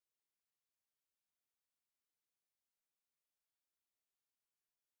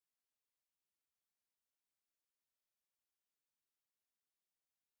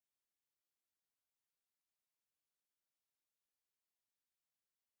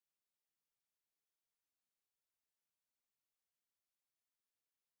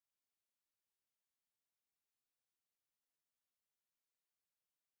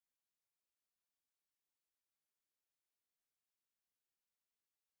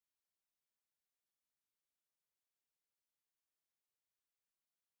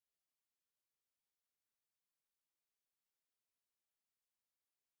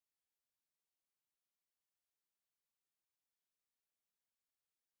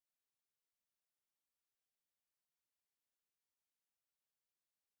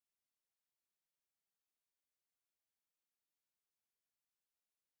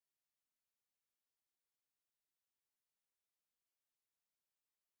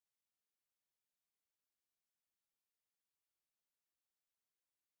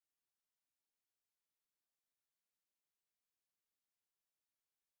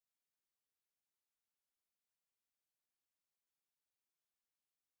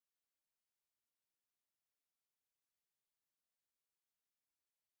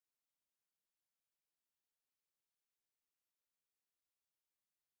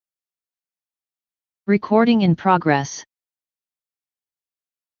Recording in progress.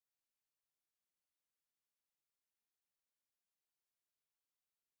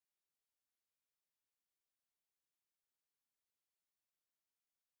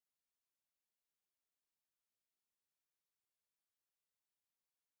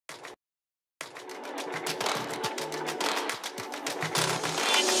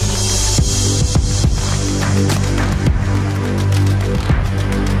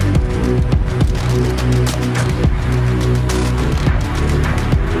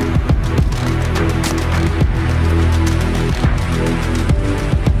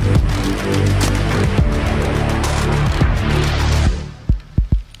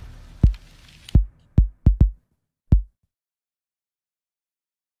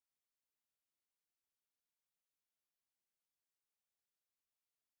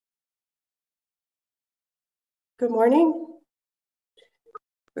 Good morning.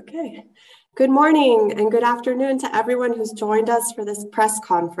 Okay. Good morning and good afternoon to everyone who's joined us for this press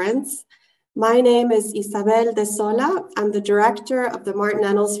conference. My name is Isabel de Sola. I'm the director of the Martin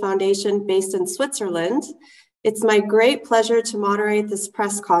Ennals Foundation based in Switzerland. It's my great pleasure to moderate this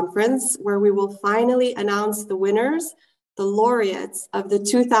press conference where we will finally announce the winners, the laureates of the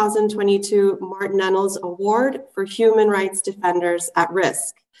 2022 Martin Ennals Award for Human Rights Defenders at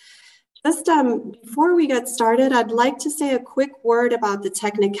Risk. Just before we get started, I'd like to say a quick word about the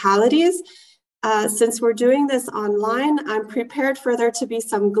technicalities. Since we're doing this online, I'm prepared for there to be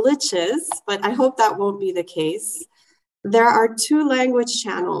some glitches, but I hope that won't be the case. There are 2 language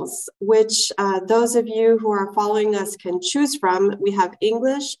channels, which those of you who are following us can choose from. We have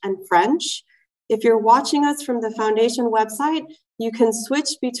English and French. If you're watching us from the Foundation website, you can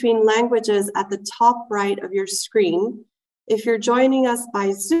switch between languages at the top right of your screen. If you're joining us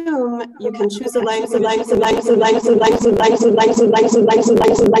by Zoom, you can choose a language.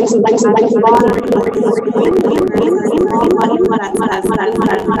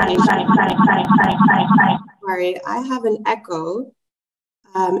 Sorry, I have an echo.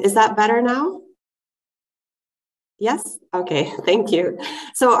 Is that better now? Yes? Okay, thank you.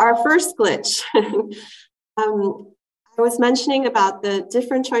 So our first glitch. I was mentioning about the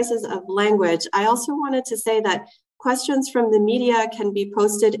different choices of language. I also wanted to say that questions from the media can be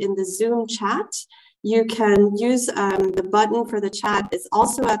posted in the Zoom chat. You can use the button for the chat. It's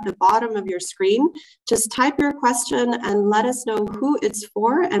also at the bottom of your screen. Just type your question and let us know who it's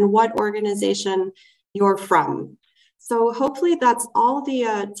for and what organization you're from. So hopefully that's all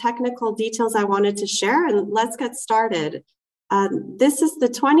the technical details I wanted to share, and let's get started. This is the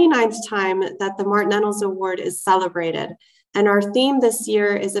 29th time that the Martin Ennals Award is celebrated, and our theme this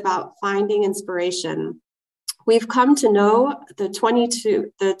year is about finding inspiration. We've come to know the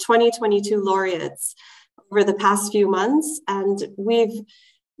 2022 laureates over the past few months, and we've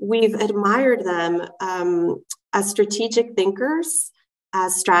admired them as strategic thinkers,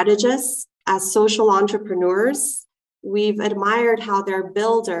 as strategists, as social entrepreneurs. We've admired how they're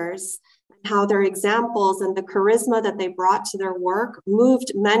builders, how their examples and the charisma that they brought to their work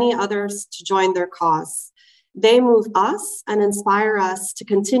moved many others to join their cause. They move us and inspire us to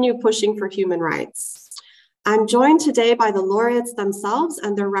continue pushing for human rights. I'm joined today by the laureates themselves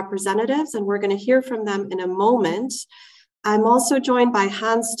and their representatives, and we're going to hear from them in a moment. I'm also joined by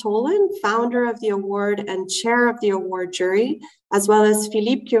Hans Tollen, founder of the award and chair of the award jury, as well as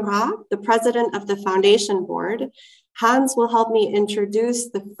Philippe Curat, the president of the foundation board. Hans will help me introduce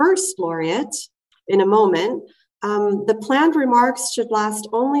the first laureate in a moment. The planned remarks should last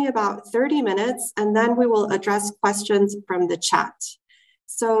only about 30 minutes, and then we will address questions from the chat.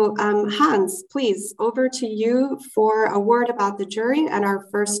 So Hans, please, over to you for a word about the jury and our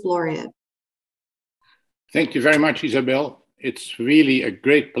first laureate. Thank you very much, Isabel. It's really a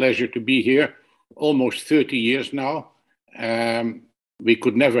great pleasure to be here, almost 30 years now. We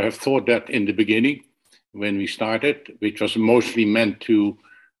could never have thought that in the beginning when we started, which was mostly meant to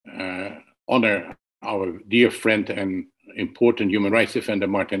honor our dear friend and important human rights defender,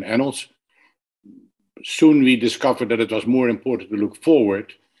 Martin Ennals. Soon we discovered that it was more important to look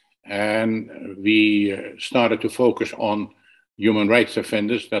forward, and we started to focus on human rights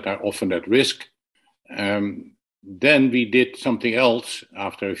defenders that are often at risk. Then we did something else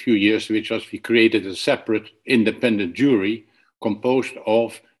after a few years, which was we created a separate independent jury composed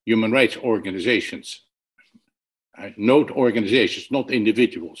of human rights organizations. Note organizations, not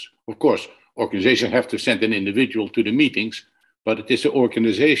individuals. Of course, organizations have to send an individual to the meetings, but it is the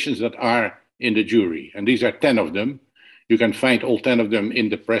organizations that are in the jury. And these are 10 of them. You can find all 10 of them in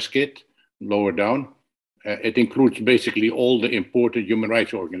the press kit, lower down. It includes basically all the important human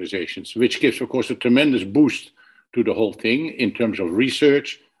rights organizations, which gives, of course, a tremendous boost to the whole thing in terms of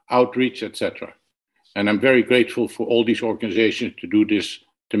research, outreach, etc. And I'm very grateful for all these organizations to do this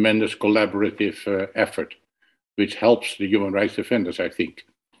tremendous collaborative effort, which helps the human rights defenders, I think.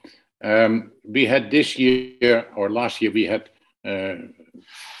 We had this year, or last year, we had,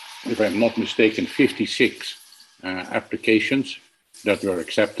 if I'm not mistaken, 56 applications that were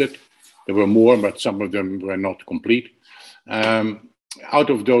accepted. There were more, but some of them were not complete. Out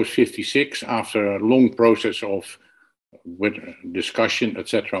of those 56, after a long process of with discussion,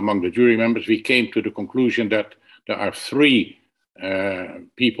 etc., among the jury members, we came to the conclusion that there are 3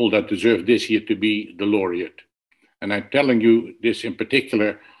 people that deserve this year to be the laureate. And I'm telling you this in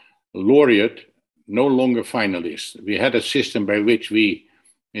particular, laureate, no longer finalists. We had a system by which we,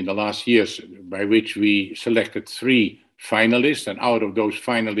 in the last years, by which we selected 3 finalists, and out of those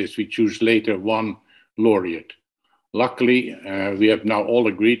finalists, we choose later 1 laureate. Luckily, we have now all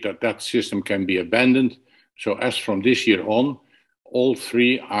agreed that that system can be abandoned. So as from this year on, all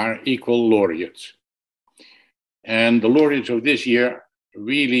 3 are equal laureates. And the laureates of this year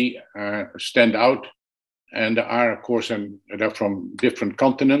really stand out. And there are, of course, they're from different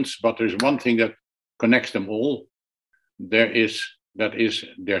continents, but there's one thing that connects them all. That is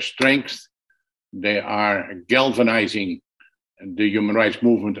their strength. They are galvanizing the human rights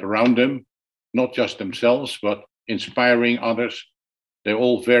movement around them, not just themselves, but inspiring others. They're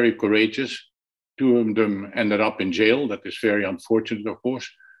all very courageous. 2 of them ended up in jail. That is very unfortunate, of course.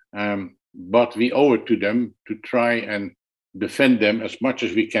 But we owe it to them to try and defend them as much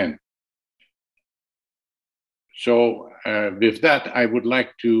as we can. So with that, I would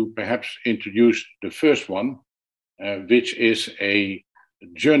like to perhaps introduce the first one, which is a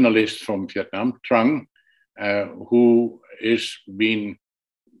journalist from Vietnam, Trang, who is been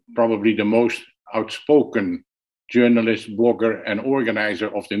probably the most outspoken journalist, blogger, and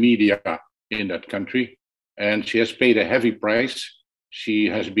organizer of the media in that country. And she has paid a heavy price. She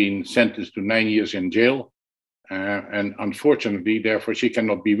has been sentenced to 9 years in jail. And unfortunately, therefore, she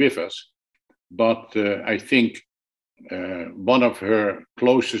cannot be with us. But I think one of her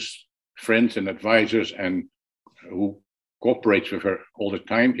closest friends and advisors and who cooperates with her all the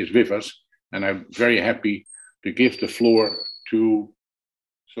time is with us. And I'm very happy to give the floor to,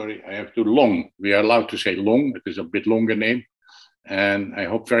 sorry, I have to Long. We are allowed to say Long. It is a bit longer name. And I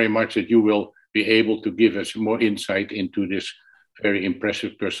hope very much that you will be able to give us more insight into this very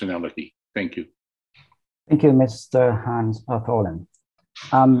impressive personality. Thank you. Thank you, Mr. Hans Tholen.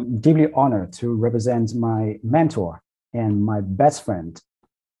 I'm deeply honored to represent my mentor and my best friend,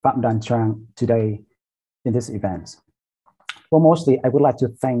 Phạm Đoàn Trang, today in this event. Well, mostly, I would like to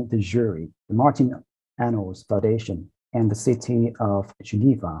thank the jury, the Martin Ennals Foundation, and the city of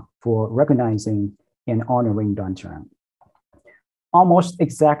Geneva for recognizing and honoring Đoàn Trang. Almost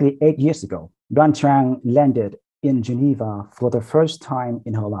exactly 8 years ago, Đoàn Trang landed in Geneva for the first time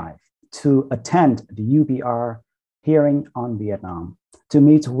in her life to attend the UPR hearing on Vietnam, to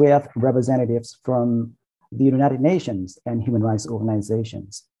meet with representatives from the United Nations and human rights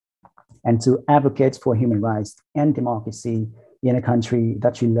organizations, and to advocate for human rights and democracy in a country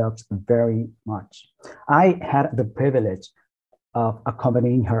that she loves very much. I had the privilege of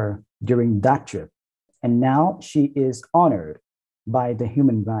accompanying her during that trip, and now she is honored by the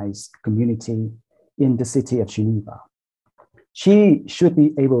human rights community in the city of Geneva. She should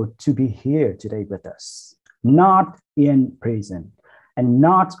be able to be here today with us, not in prison, and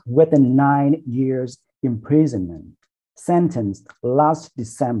not with a 9 years imprisonment, sentenced last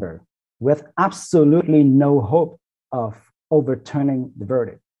December with absolutely no hope of overturning the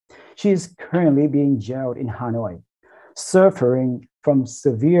verdict. She is currently being jailed in Hanoi, suffering from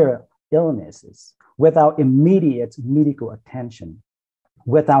severe illnesses without immediate medical attention,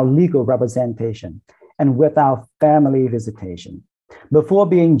 without legal representation, and without family visitation. Before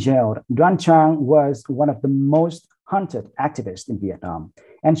being jailed, Đoàn Trang was one of the most hunted activists in Vietnam,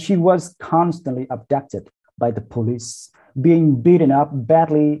 and she was constantly abducted by the police, being beaten up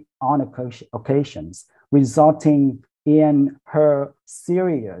badly on occasions, resulting in her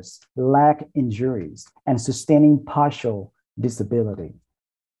serious leg injuries and sustaining partial disability.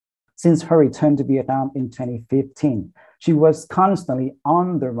 Since her return to Vietnam in 2015, she was constantly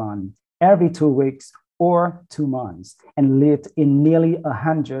on the run every 2 weeks or 2 months and lived in nearly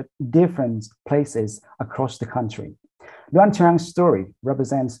 100 different places across the country. Đoàn Trang's story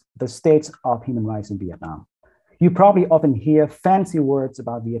represents the state of human rights in Vietnam. You probably often hear fancy words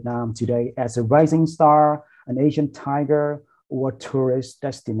about Vietnam today as a rising star, an Asian tiger, or a tourist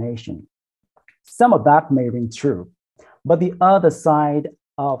destination. Some of that may ring true, but the other side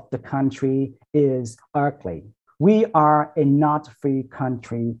of the country is ugly. We are a not free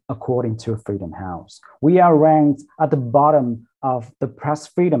country according to Freedom House. We are ranked at the bottom of the Press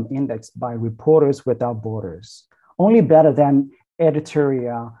Freedom Index by Reporters Without Borders, only better than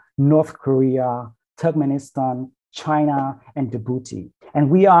Eritrea, North Korea, Turkmenistan, China, and Djibouti. And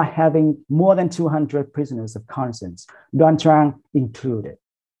we are having more than 200 prisoners of conscience, Doan Trang included.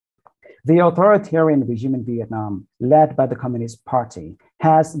 The authoritarian regime in Vietnam, led by the Communist Party,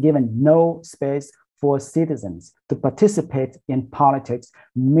 has given no space for citizens to participate in politics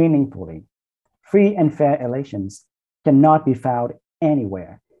meaningfully. Free and fair elections cannot be found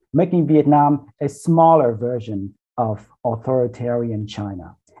anywhere, making Vietnam a smaller version of authoritarian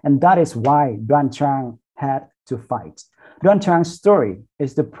China. And that is why Doan Trang had to fight. Doan Trang's story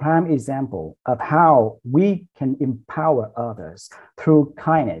is the prime example of how we can empower others through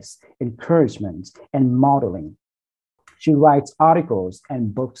kindness, encouragement, and modeling. She writes articles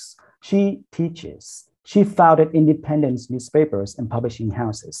and books. She teaches. She founded independent newspapers and publishing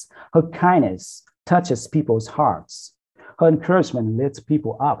houses. Her kindness touches people's hearts. Her encouragement lifts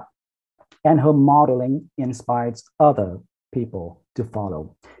people up. And her modeling inspires other people to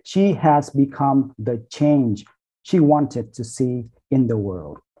follow. She has become the change she wanted to see in the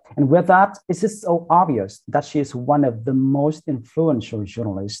world. And with that, it's just so obvious that she is one of the most influential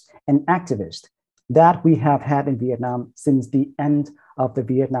journalists and activists that we have had in Vietnam since the end of the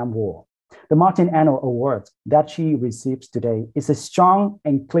Vietnam War. The Martin Ennals Award that she receives today is a strong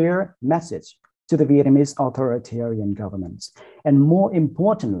and clear message to the Vietnamese authoritarian governments, and more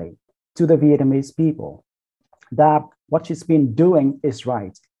importantly, to the Vietnamese people, that what she's been doing is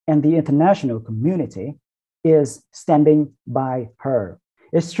right, and the international community is standing by her.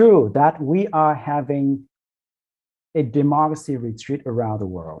 It's true that we are having a democracy retreat around the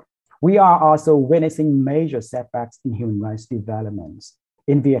world. We are also witnessing major setbacks in human rights developments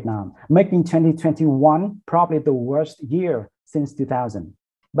in Vietnam, making 2021 probably the worst year since 2000.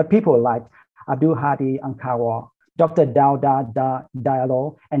 But people like Abdul Hadi Ankawa, Dr. Dauda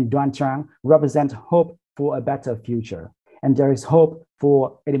Diallo, and Doan Trang represent hope for a better future. And there is hope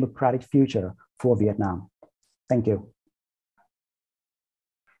for a democratic future for Vietnam. Thank you.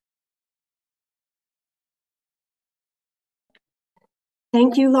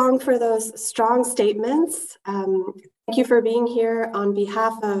 Thank you, Long, for those strong statements. Thank you for being here on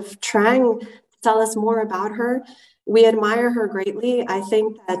behalf of Trang to tell us more about her. We admire her greatly. I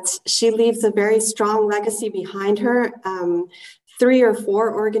think that she leaves a very strong legacy behind her. 3 or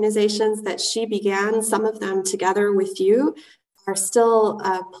 4 organizations that she began, some of them together with you, are still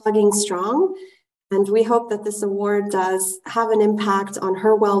plugging strong. And we hope that this award does have an impact on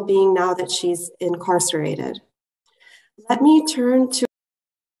her well-being now that she's incarcerated. Let me turn to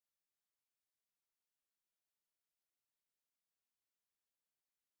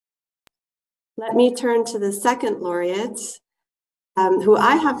the second laureate, who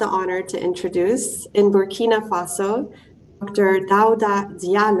I have the honor to introduce in Burkina Faso, Dr. Dauda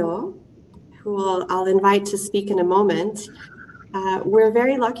Diallo, who I'll invite to speak in a moment. We're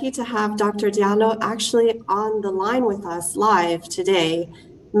very lucky to have Dr. Diallo actually on the line with us live today.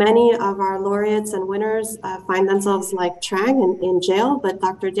 Many of our laureates and winners find themselves like Trang in jail, but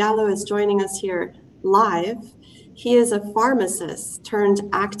Dr. Diallo is joining us here live. He is a pharmacist turned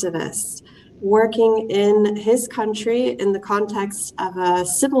activist, working in his country in the context of a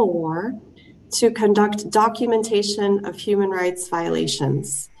civil war to conduct documentation of human rights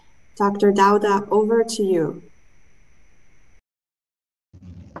violations. Dr. Dauda, over to you.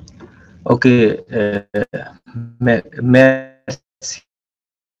 Okay,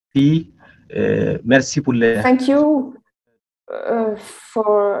 merci pour le. Thank you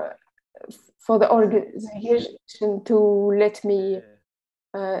for the organization to let me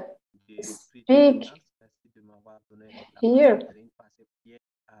speak here.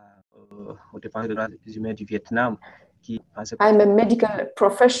 I'm a medical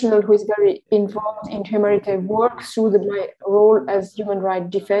professional who is very involved in humanitarian work through my role as human rights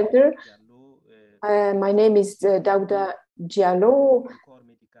defender. My name is Dauda Diallo.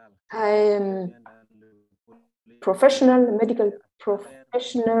 I am professional, medical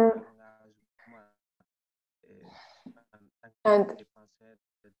professional, and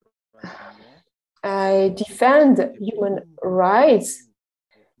I defend human rights.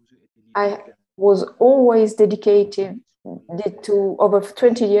 I was always dedicated to over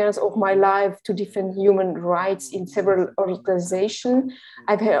 20 years of my life to defend human rights in several organizations.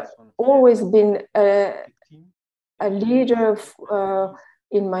 I've always been a leader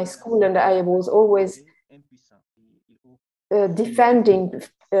in my school, and I was always defending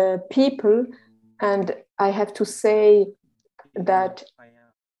people. And I have to say that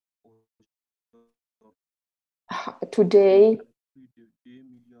today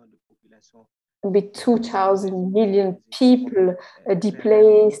with 2,000 million people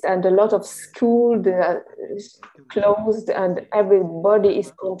displaced, and a lot of schools closed, and everybody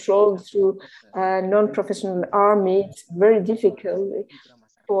is controlled through a non-professional army. It's very difficult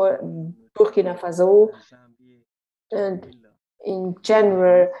for Burkina Faso. And in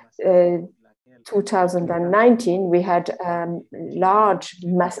January 2019, we had a large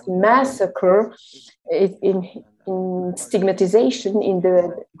massacre in stigmatization in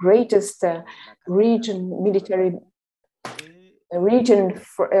the greatest military region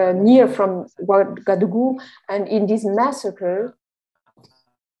near from Ouagadougou. And in this massacre,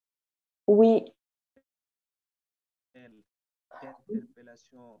 we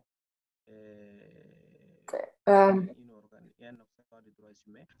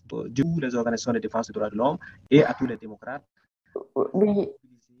les organisations de défense des droits de l'homme et à tous les démocrates.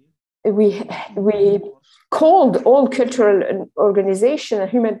 We called all cultural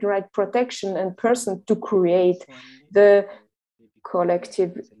organizations, human rights protection and persons to create the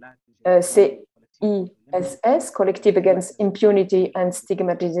collective CISS, Collective Against Impunity and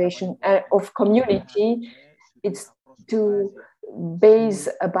Stigmatization of Community. It's to base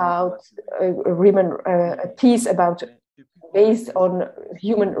about a piece about based on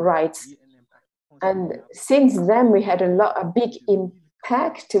human rights. And since then, we had a big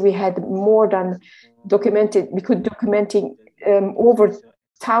impact. We had more than documented, we could documenting over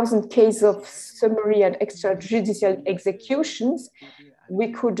 1,000 cases of summary and extrajudicial executions.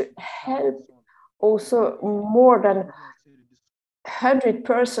 We could help also more than 100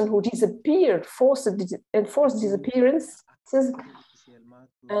 persons who disappeared, enforced disappearances.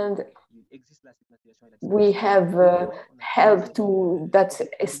 And we have helped to that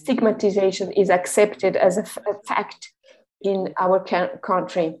stigmatization is accepted as a fact in our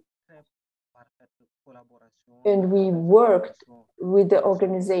country. And we worked with the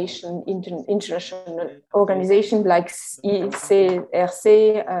organization, international organization like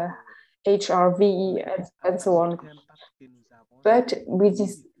ICRC, HRV, and so on. But with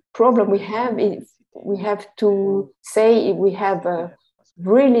this problem we have to say we have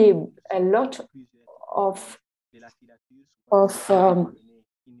really a lot of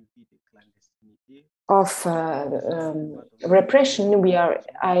repression.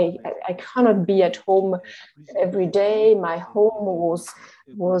 I cannot be at home every day. My home was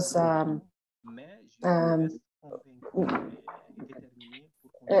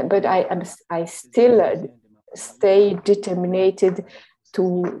but I still stay determined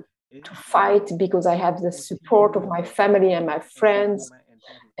to fight because I have the support of my family and my friends.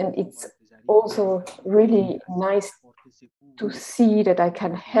 And it's also really nice to see that I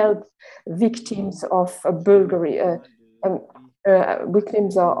can help victims of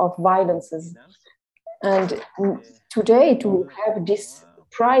victims of violences. And today to have this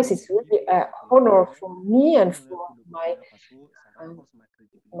prize is really an honor for me and for my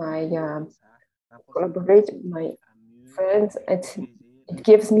collaborators, my friends. It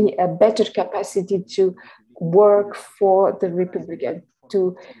gives me a better capacity to work for the Republic and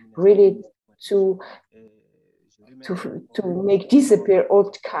to really to make disappear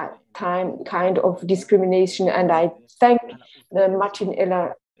all kind of discrimination. And I thank the Martin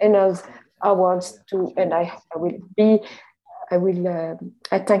Ennals Awards too. And I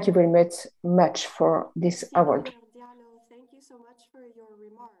thank you very much for this award. Thank you so much for your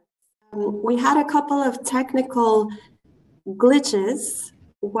remarks. We had a couple of technical glitches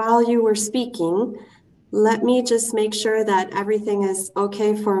while you were speaking. Let me just make sure that everything is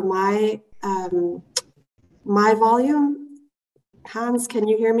okay for my my volume. Hans, can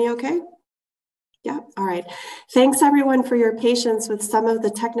you hear me okay? Yeah, all right. Thanks everyone for your patience with some of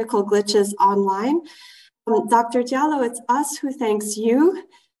the technical glitches online. Dr. Diallo, it's us who thanks you.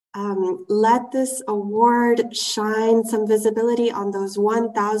 Let this award shine some visibility on those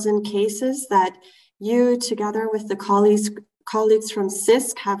 1,000 cases that you, together with the colleagues from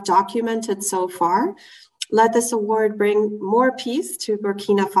CISC, have documented so far. Let this award bring more peace to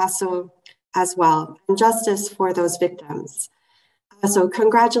Burkina Faso as well, and justice for those victims. So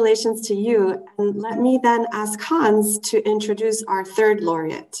congratulations to you. And let me then ask Hans to introduce our third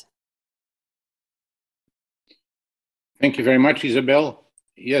laureate. Thank you very much, Isabel.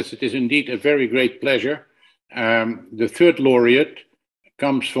 Yes, it is indeed a very great pleasure. The third laureate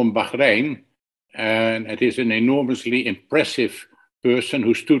comes from Bahrain, and it is an enormously impressive person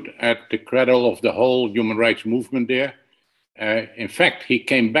who stood at the cradle of the whole human rights movement there. In fact, he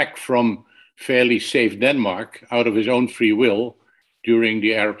came back from fairly safe Denmark out of his own free will during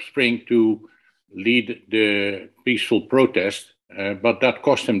the Arab Spring to lead the peaceful protest, but that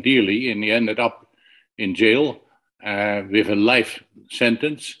cost him dearly, and he ended up in jail with a life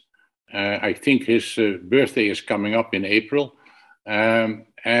sentence. I think his birthday is coming up in April.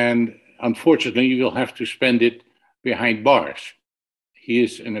 And unfortunately, you will have to spend it behind bars. He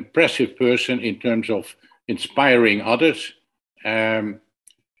is an impressive person in terms of inspiring others,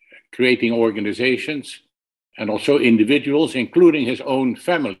 creating organizations, and also individuals, including his own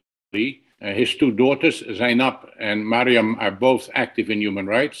family. His two daughters, Zainab and Mariam, are both active in human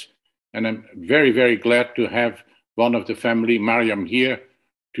rights. And I'm very, very glad to have one of the family, Mariam, here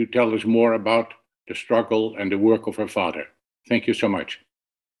to tell us more about the struggle and the work of her father. Thank you so much.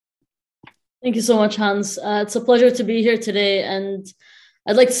 Thank you so much, Hans. It's a pleasure to be here today. And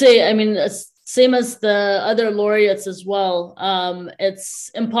I'd like to say, I mean, same as the other laureates as well,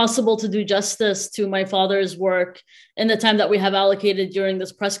 it's impossible to do justice to my father's work in the time that we have allocated during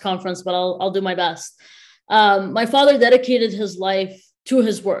this press conference, but I'll do my best. My father dedicated his life to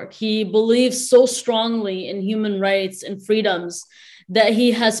his work. He believes so strongly in human rights and freedoms that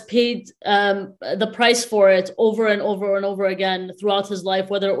he has paid the price for it over and over and over again throughout his life,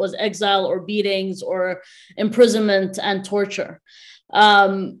 whether it was exile or beatings or imprisonment and torture.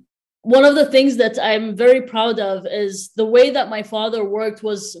 One of the things that I'm very proud of is the way that my father worked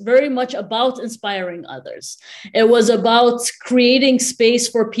was very much about inspiring others. It was about creating space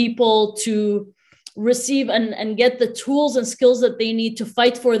for people to receive and get the tools and skills that they need to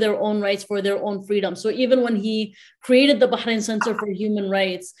fight for their own rights, for their own freedom. So even when he created the Bahrain Center for Human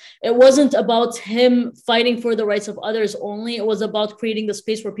Rights, it wasn't about him fighting for the rights of others only. It was about creating the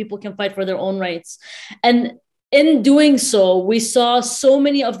space where people can fight for their own rights. And in doing so, we saw so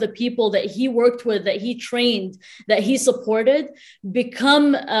many of the people that he worked with, that he trained, that he supported,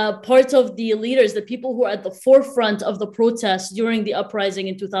 become part of the leaders, the people who are at the forefront of the protests during the uprising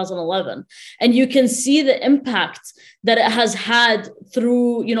in 2011. And you can see the impact that it has had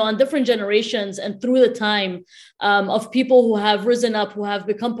through, on different generations and through the time of people who have risen up, who have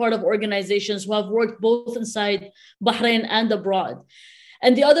become part of organizations, who have worked both inside Bahrain and abroad.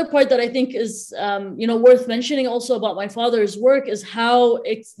 And the other part that I think is, worth mentioning also about my father's work is how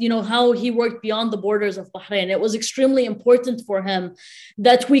how he worked beyond the borders of Bahrain. It was extremely important for him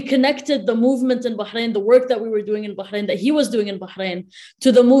that we connected the movement in Bahrain, the work that we were doing in Bahrain, that he was doing in Bahrain,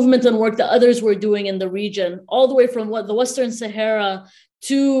 to the movement and work that others were doing in the region, all the way from the Western Sahara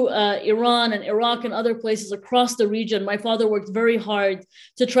to Iran and Iraq and other places across the region. My father worked very hard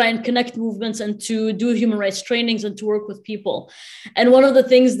to try and connect movements and to do human rights trainings and to work with people. And one of the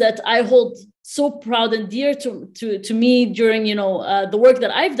things that I hold so proud and dear to me during the work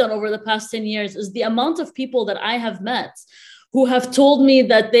that I've done over the past 10 years is the amount of people that I have met who have told me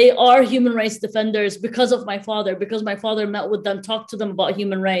that they are human rights defenders because of my father, because my father met with them, talked to them about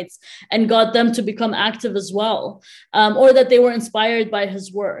human rights, and got them to become active as well, or that they were inspired by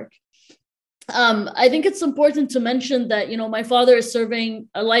his work. I think it's important to mention that, my father is serving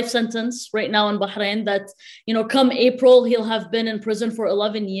a life sentence right now in Bahrain that, come April, he'll have been in prison for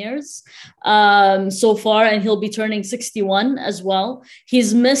 11 years so far, and he'll be turning 61 as well.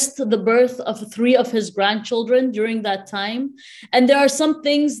 He's missed the birth of 3 of his grandchildren during that time. And there are some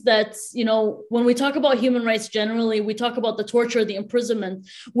things that, when we talk about human rights generally, we talk about the torture, the imprisonment.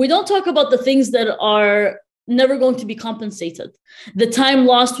 We don't talk about the things that are never going to be compensated. The time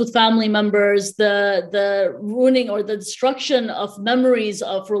lost with family members, the ruining or the destruction of memories,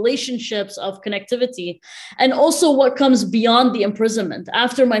 of relationships, of connectivity, and also what comes beyond the imprisonment.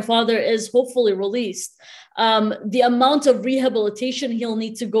 After my father is hopefully released, the amount of rehabilitation he'll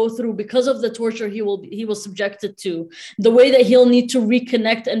need to go through because of the torture he was subjected to, the way that he'll need to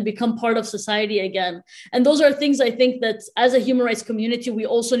reconnect and become part of society again. And those are things I think that as a human rights community, we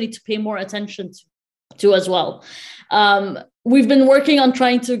also need to pay more attention to as well. We've been working on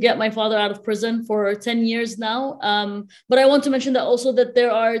trying to get my father out of prison for 10 years now. But I want to mention that also that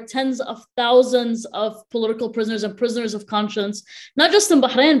there are tens of thousands of political prisoners and prisoners of conscience, not just in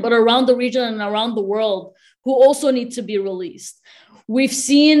Bahrain, but around the region and around the world, who also need to be released. We've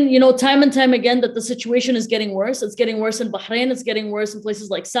seen, time and time again that the situation is getting worse. It's getting worse in Bahrain. It's getting worse in places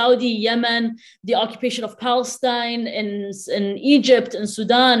like Saudi, Yemen, the occupation of Palestine, in Egypt, in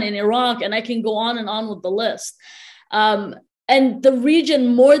Sudan, in Iraq, and I can go on and on with the list. And the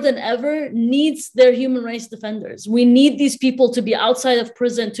region more than ever needs their human rights defenders. We need these people to be outside of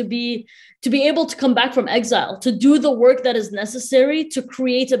prison, to be able to come back from exile, to do the work that is necessary to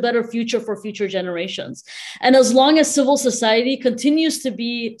create a better future for future generations. And as long as civil society continues to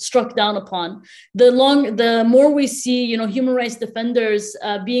be struck down upon, the more we see, human rights defenders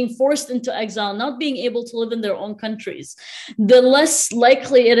being forced into exile, not being able to live in their own countries, the less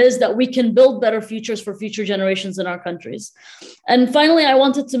likely it is that we can build better futures for future generations in our countries. And finally, I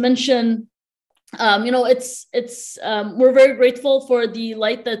wanted to mention we're very grateful for the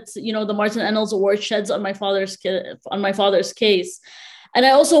light that the Martin Ennals Award sheds on my father's case. And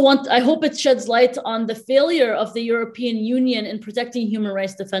I hope it sheds light on the failure of the European Union in protecting human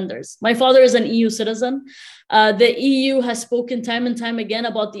rights defenders. My father is an EU citizen. The EU has spoken time and time again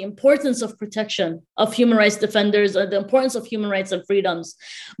about the importance of protection of human rights defenders, or the importance of human rights and freedoms.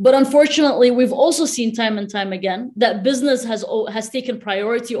 But unfortunately, we've also seen time and time again that business has taken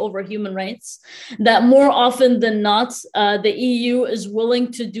priority over human rights, that more often than not, the EU is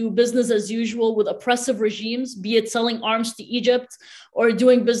willing to do business as usual with oppressive regimes, be it selling arms to Egypt or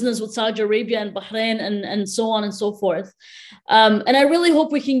doing business with Saudi Arabia and Bahrain and so on and so forth. And I really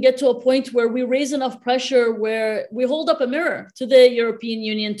hope we can get to a point where we raise enough pressure, where we hold up a mirror to the European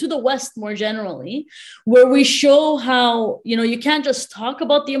Union, to the West more generally, where we show how, you can't just talk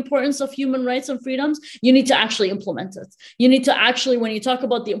about the importance of human rights and freedoms, you need to actually implement it. You need to actually, when you talk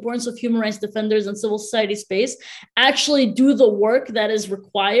about the importance of human rights defenders and civil society space, actually do the work that is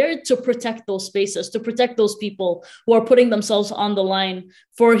required to protect those spaces, to protect those people who are putting themselves on the line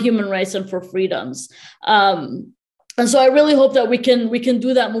for human rights and for freedoms. And so I really hope that we can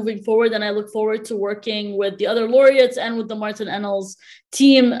do that moving forward. And I look forward to working with the other laureates and with the Martin Ennals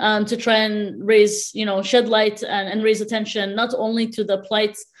team to try and raise, shed light and raise attention, not only to the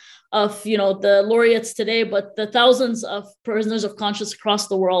plight of, the laureates today, but the thousands of prisoners of conscience across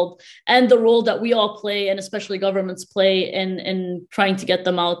the world, and the role that we all play, and especially governments play in trying to get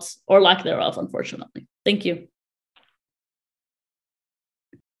them out, or lack thereof, unfortunately. Thank you.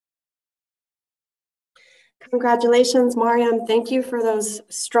 Congratulations, Mariam. Thank you for those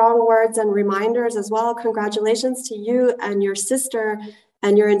strong words and reminders as well. Congratulations to you and your sister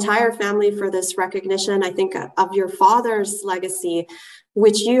and your entire family for this recognition, I think, of your father's legacy,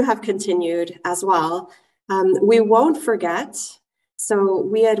 which you have continued as well. We won't forget. So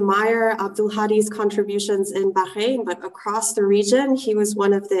we admire Abdul Hadi's contributions in Bahrain, but across the region, he was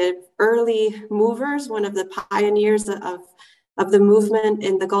one of the early movers, one of the pioneers of the movement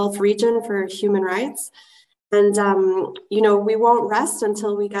in the Gulf region for human rights. And, we won't rest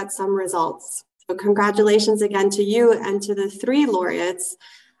until we get some results. So congratulations again to you and to the three laureates.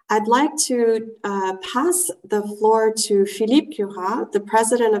 I'd like to pass the floor to Philippe Curat, the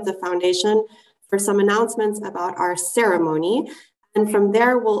president of the foundation, for some announcements about our ceremony. And from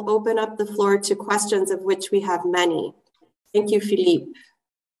there, we'll open up the floor to questions, of which we have many. Thank you, Philippe.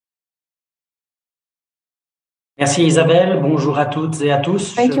 Merci Isabelle, bonjour à toutes et à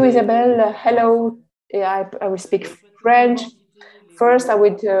tous. Thank you, Isabelle. Hello. I will speak French. First, I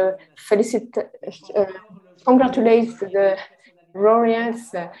would congratulate the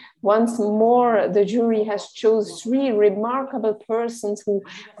laureates. Once more, the jury has chosen three remarkable persons who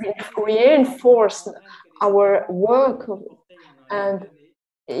reinforce our work, and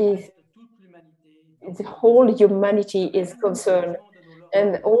the whole humanity is concerned.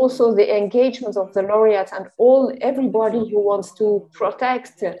 And also the engagement of the laureates and everybody who wants to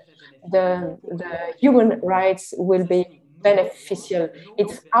protect the human rights will be beneficial.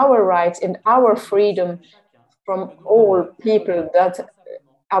 It's our rights and our freedom from all people that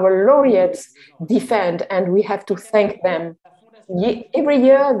our laureates defend, and we have to thank them. Every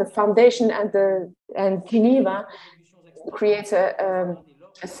year, the foundation and Geneva creates a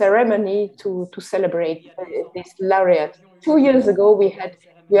ceremony to celebrate this laureate. 2 years ago,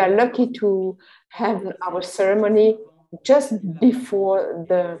 we are lucky to have our ceremony just before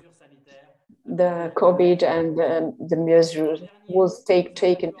the COVID and the measures was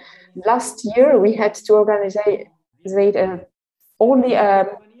taken. Last year, we had to organize only a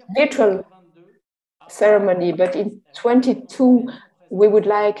virtual ceremony, but in 22, we would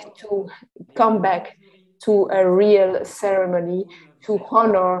like to come back to a real ceremony to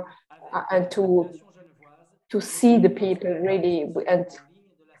honor and to see the people really, and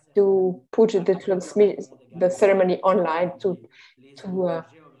to put the ceremony online to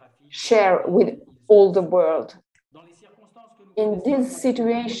share with all the world. In this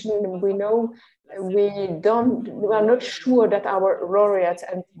situation, we know we are not sure that our laureates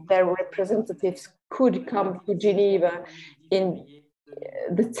and their representatives could come to Geneva in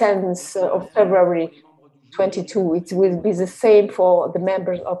the 10th of February 22. It will be the same for the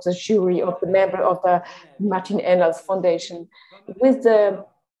members of the jury, of the member of the Martin Ennals Foundation.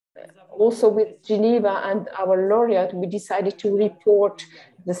 Also with Geneva and our laureate, we decided to report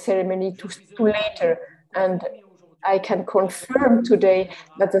the ceremony to later. And I can confirm today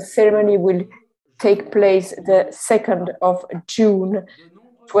that the ceremony will take place the 2nd of June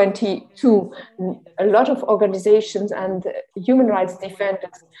 22. A lot of organizations and human rights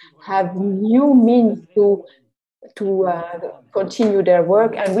defenders have new means to to continue their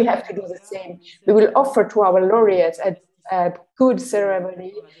work, and we have to do the same. We will offer to our laureates a good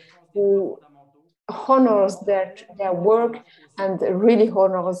ceremony who honors their work and really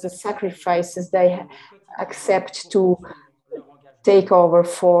honors the sacrifices they accept to take over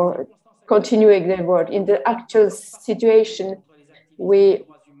for continuing their work. In the actual situation, we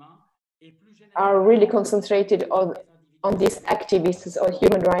are really concentrated on these activists on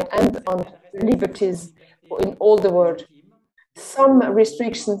human rights and on liberties in all the world. Some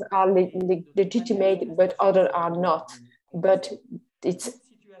restrictions are legitimate, but others are not. But it's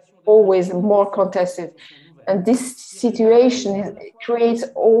always more contested. And this situation creates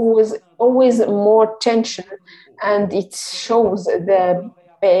always more tension, and it shows the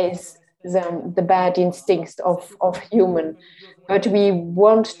bad instincts of human. But we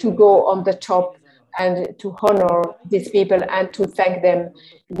want to go on the top and to honor these people and to thank them.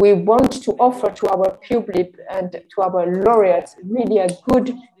 We want to offer to our public and to our laureates really a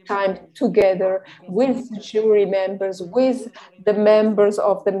good time together with jury members, with the members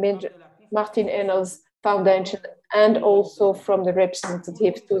of the Martin Ennals Foundation, and also from the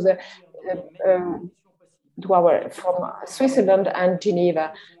representatives to the from Switzerland and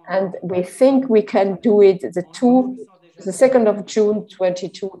Geneva. And we think we can do it the 2nd of June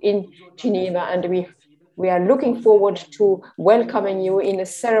 22 in Geneva, and we are looking forward to welcoming you in a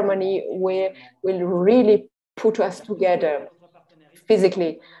ceremony where will really put us together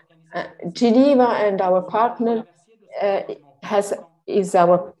physically. Geneva and our partner is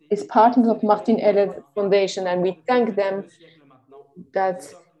partners of Martin Ennals Foundation, and we thank them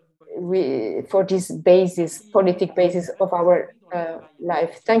for this politic basis of our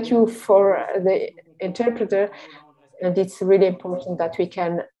life. Thank you for the interpreter, and it's really important that we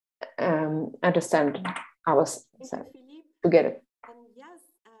can understand ourselves together.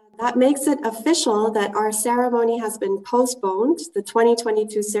 That makes it official that our ceremony has been postponed. The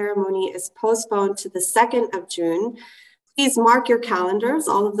 2022 ceremony is postponed to the 2nd of June. Please mark your calendars,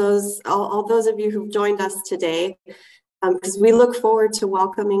 all those of you who've joined us today, because we look forward to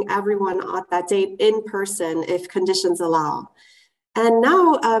welcoming everyone at that date in person if conditions allow. And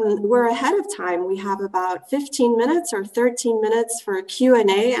now we're ahead of time. We have about 15 minutes or 13 minutes for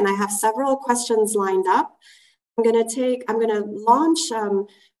Q&A, and I have several questions lined up. I'm going to launch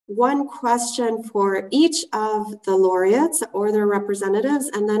one question for each of the laureates or their representatives,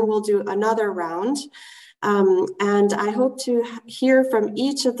 and then we'll do another round. And I hope to hear from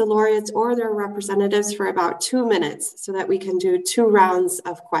each of the laureates or their representatives for about 2 minutes so that we can do 2 rounds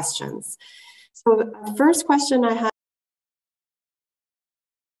of questions. So the first question I have.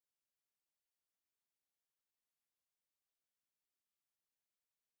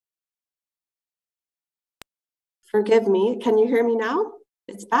 Forgive me, can you hear me now?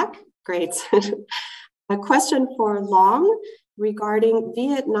 It's back? Great. A question for Long regarding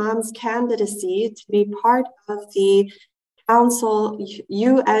Vietnam's candidacy to be part of the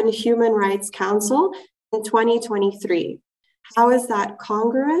UN Human Rights Council in 2023. How is that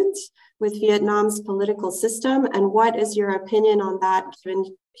congruent with Vietnam's political system, and what is your opinion on that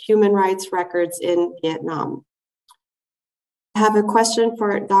given human rights records in Vietnam? I have a question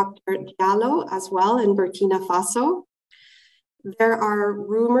for Dr. Diallo as well in Burkina Faso. There are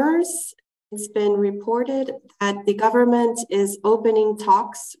rumors, it's been reported that the government is opening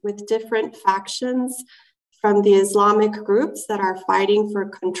talks with different factions from the Islamic groups that are fighting for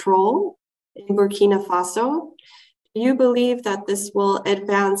control in Burkina Faso. Do you believe that this will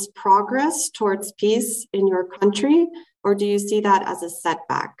advance progress towards peace in your country, or do you see that as a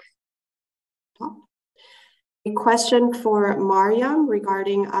setback? A question for Mariam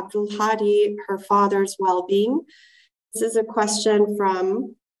regarding Abdul Hadi, her father's well-being. This is a question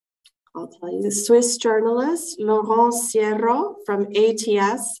from, I'll tell you, the Swiss journalist Laurent Sierro from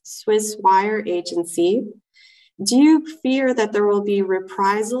ATS, Swiss Wire Agency. Do you fear that there will be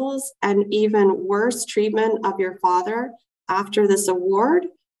reprisals and even worse treatment of your father after this award,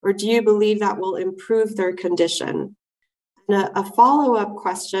 or do you believe that will improve their condition? And a follow-up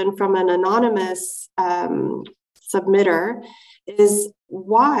question from an anonymous submitter is,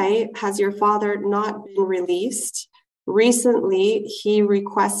 why has your father not been released? Recently, he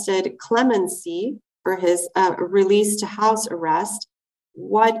requested clemency for his release to house arrest.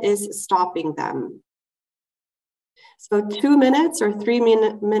 What is stopping them? So 2 minutes or 3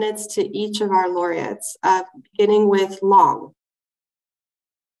 minutes to each of our laureates, beginning with Long.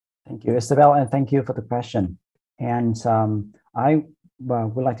 Thank you, Isabel, and thank you for the question. And I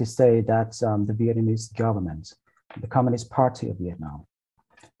would like to say that the Vietnamese government, the Communist Party of Vietnam,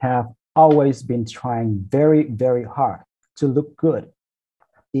 have always been trying very, very hard to look good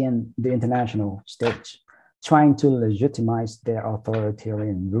in the international stage. trying to legitimize their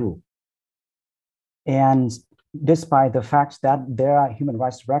authoritarian rule. And despite the fact that their human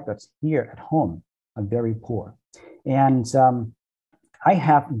rights records here at home are very poor. And I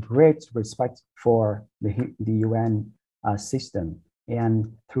have great respect for the UN system.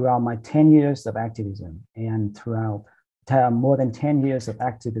 And throughout my 10 years of activism and throughout more than 10 years of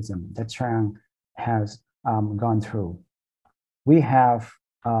activism that Trang has gone through, we have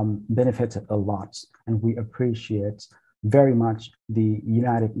benefited a lot, and we appreciate very much the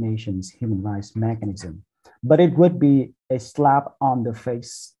United Nations human rights mechanism. But it would be a slap on the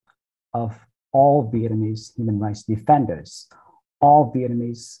face of all Vietnamese human rights defenders, all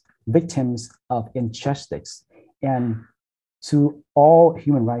Vietnamese victims of injustice, and to all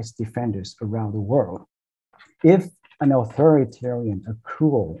human rights defenders around the world. If an authoritarian, a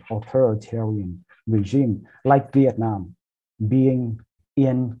cruel authoritarian regime like Vietnam being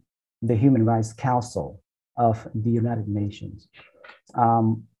in the Human Rights Council of the United Nations,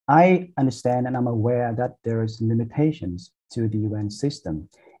 I understand and I'm aware that there's limitations to the UN system.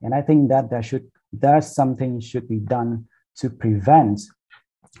 And I think that there's something should be done to prevent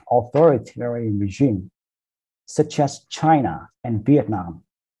authoritarian regime such as China and Vietnam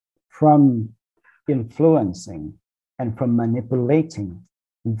from influencing and from manipulating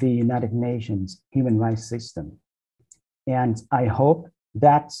the United Nations human rights system. And I hope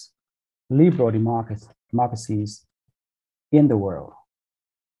that liberal democracies in the world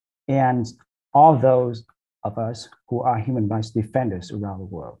and all those of us who are human rights defenders around the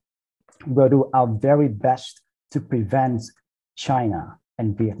world will do our very best to prevent China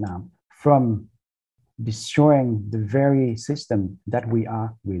and Vietnam from destroying the very system that we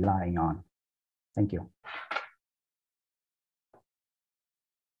are relying on. Thank you.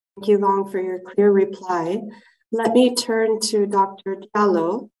 Thank you, Long, for your clear reply. Let me turn to Dr.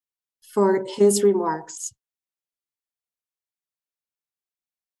 Diallo for his remarks.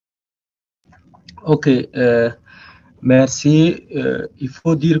 Okay, merci. Il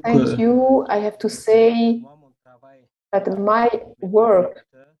faut dire Thank you. I have to say that my work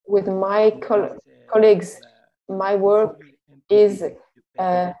with my colleagues, my work is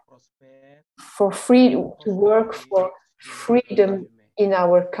for free, to work for freedom in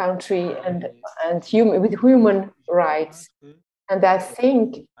our country and with human rights. And I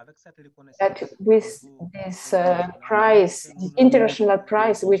think that with this prize, this international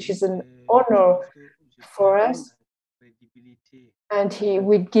prize, which is an honor for us, and he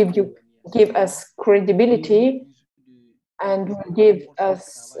will give us credibility and will give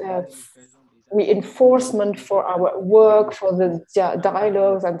us reinforcement for our work, for the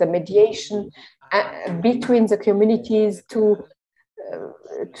dialogues and the mediation between the communities to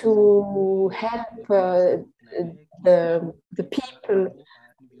help the people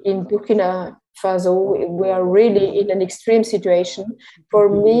in Burkina Faso. We are really in an extreme situation. For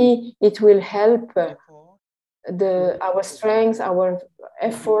me, it will help our strengths, our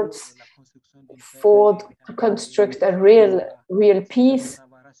efforts to construct a real peace,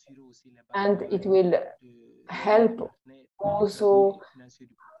 and it will help also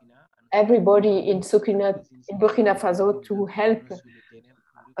everybody in Burkina Faso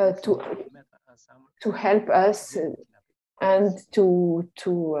to help us and to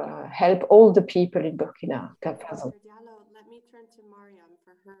help all the people in Burkina Faso. Let me turn to Mariam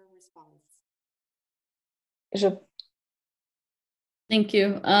for her response. Thank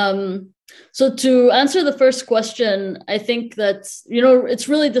you. So to answer the first question, I think that, it's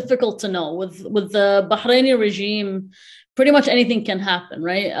really difficult to know. With the Bahraini regime, pretty much anything can happen,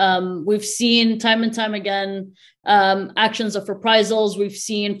 right? We've seen time and time again actions of reprisals. We've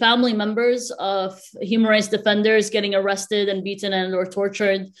seen family members of human rights defenders getting arrested and beaten and or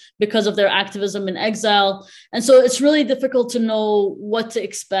tortured because of their activism in exile. And so it's really difficult to know what to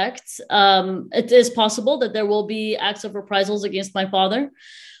expect. It is possible that there will be acts of reprisals against my father.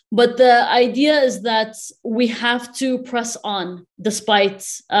 But the idea is that we have to press on despite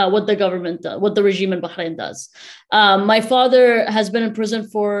what the government does, what the regime in Bahrain does. My father has been in prison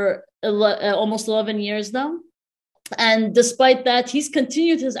for almost 11 years now. And despite that, he's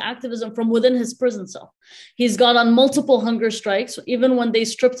continued his activism from within his prison cell. He's gone on multiple hunger strikes. Even when they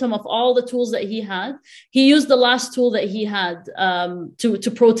stripped him of all the tools that he had, he used the last tool that he had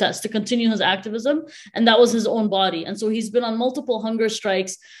to protest, to continue his activism. And that was his own body. And so he's been on multiple hunger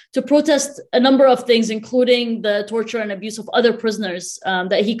strikes to protest a number of things, including the torture and abuse of other prisoners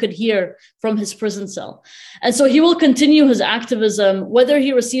that he could hear from his prison cell. And so he will continue his activism, whether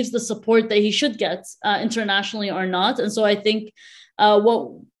he receives the support that he should get internationally or not. And so I think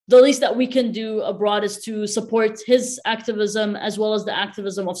the least that we can do abroad is to support his activism as well as the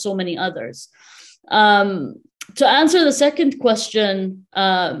activism of so many others. To answer the second question,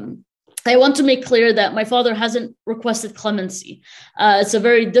 I want to make clear that my father hasn't requested clemency. It's a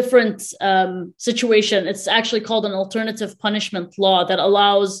very different situation. It's actually called an alternative punishment law that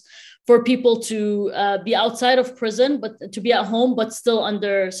allows for people to be outside of prison, but to be at home, but still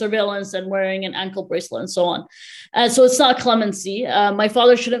under surveillance and wearing an ankle bracelet and so on. So it's not clemency. My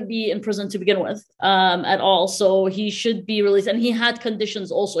father shouldn't be in prison to begin with at all. So he should be released. And he had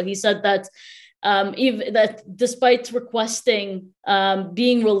conditions also. He said that even that despite requesting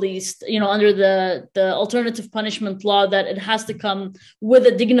being released, under the alternative punishment law, that it has to come with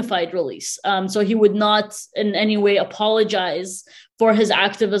a dignified release. So he would not in any way apologize for his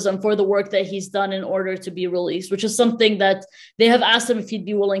activism, for the work that he's done in order to be released, which is something that they have asked him if he'd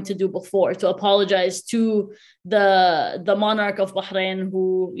be willing to do before, to apologize to the monarch of Bahrain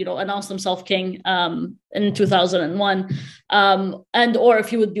who, announced himself king in 2001, and or if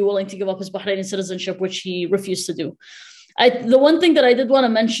he would be willing to give up his Bahraini citizenship, which he refused to do. The one thing that I did want to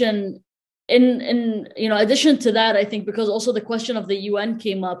mention in addition to that, I think, because also the question of the UN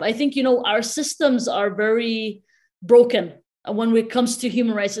came up, I think, our systems are very broken when it comes to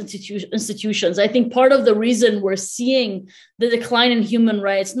human rights institutions. I think part of the reason we're seeing the decline in human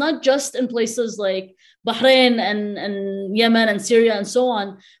rights, not just in places like Bahrain and Yemen and Syria and so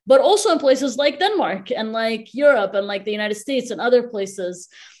on, but also in places like Denmark and like Europe and like the United States and other places,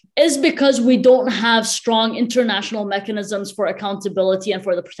 is because we don't have strong international mechanisms for accountability and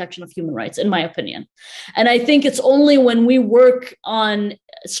for the protection of human rights, in my opinion. And I think it's only when we work on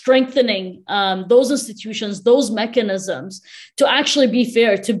strengthening those institutions, those mechanisms, to actually be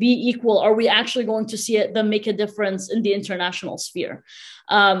fair, to be equal, are we actually going to see them make a difference in the international sphere.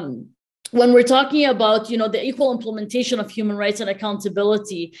 When we're talking about, the equal implementation of human rights and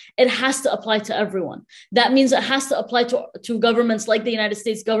accountability, it has to apply to everyone. That means it has to apply to governments like the United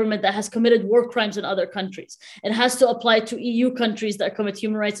States government that has committed war crimes in other countries. It has to apply to EU countries that commit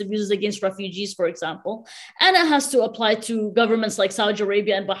human rights abuses against refugees, for example. And it has to apply to governments like Saudi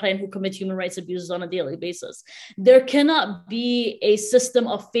Arabia and Bahrain who commit human rights abuses on a daily basis. There cannot be a system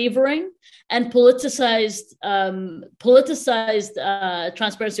of favoring and politicized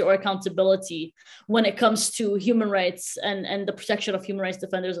transparency or accountability when it comes to human rights and the protection of human rights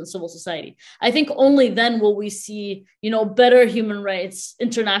defenders and civil society. I think only then will we see, better human rights,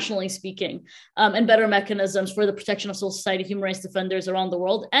 internationally speaking, and better mechanisms for the protection of civil society, human rights defenders around the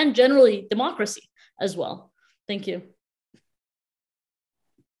world, and generally democracy as well. Thank you.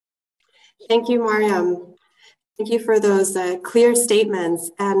 Thank you, Mariam. Thank you for those clear statements.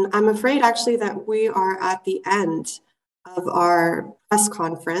 And I'm afraid actually that we are at the end of our press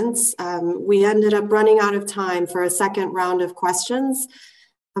conference. We ended up running out of time for a second round of questions.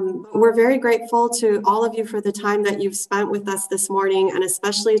 We're very grateful to all of you for the time that you've spent with us this morning, and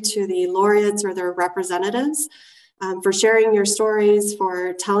especially to the laureates or their representatives for sharing your stories,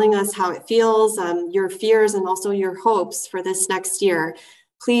 for telling us how it feels, your fears, and also your hopes for this next year.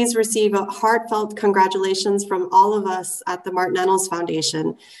 Please receive a heartfelt congratulations from all of us at the Martin Ennals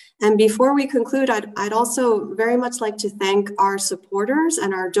Foundation. And before we conclude, I'd also very much like to thank our supporters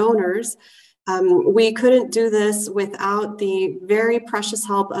and our donors. We couldn't do this without the very precious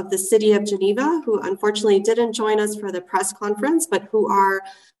help of the City of Geneva, who unfortunately didn't join us for the press conference, but who are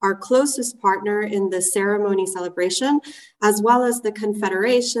our closest partner in the ceremony celebration, as well as the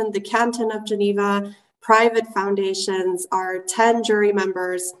Confederation, the Canton of Geneva, private foundations, our 10 jury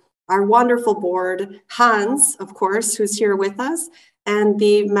members, our wonderful board, Hans, of course, who's here with us, and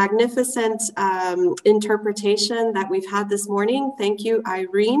the magnificent interpretation that we've had this morning. Thank you,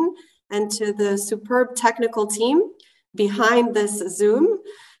 Irene, and to the superb technical team behind this Zoom,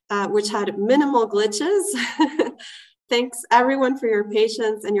 which had minimal glitches. Thanks everyone for your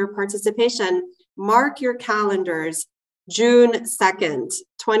patience and your participation. Mark your calendars. June 2nd,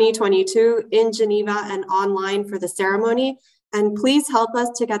 2022 in Geneva and online for the ceremony. And please help us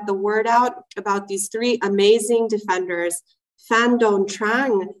to get the word out about these three amazing defenders, Phan Don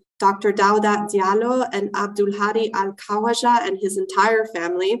Trang, Dr. Dauda Diallo, and Abdul Hadi Al-Kawaja and his entire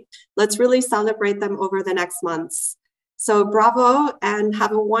family. Let's really celebrate them over the next months. So bravo and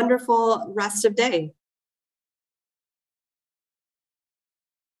have a wonderful rest of day.